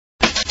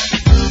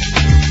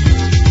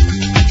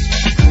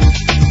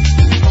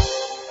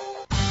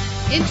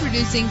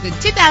Introducing the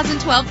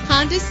 2012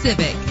 Honda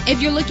Civic.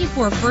 If you're looking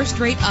for a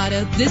first-rate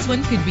auto, this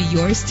one could be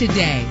yours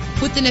today.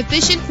 With an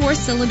efficient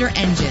 4-cylinder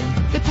engine,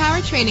 the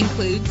powertrain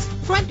includes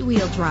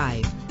front-wheel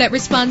drive that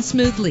responds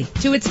smoothly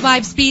to its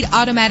 5-speed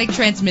automatic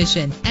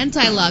transmission.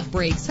 Anti-lock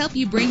brakes help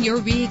you bring your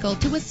vehicle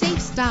to a safe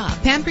stop.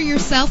 Pamper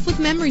yourself with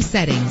memory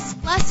settings.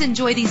 Plus,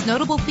 enjoy these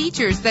notable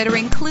features that are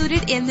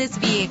included in this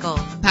vehicle: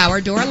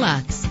 power door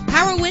locks,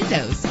 power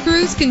windows,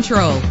 cruise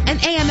control, an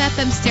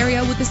AM/FM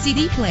stereo with a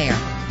CD player,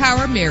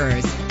 power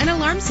mirrors, an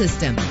alarm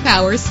system,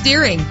 power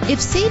steering.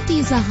 If safety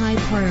is a high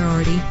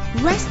priority,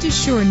 rest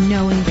assured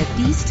knowing that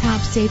these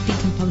top safety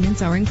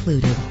components are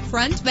included: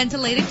 front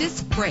ventilated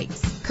disc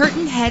brakes,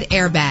 curtain head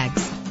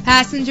airbags,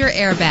 passenger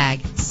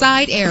airbag,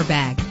 side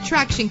airbag,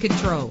 traction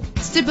control,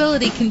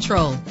 stability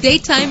control,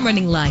 daytime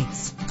running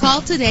lights.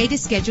 Call today to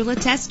schedule a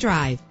test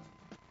drive.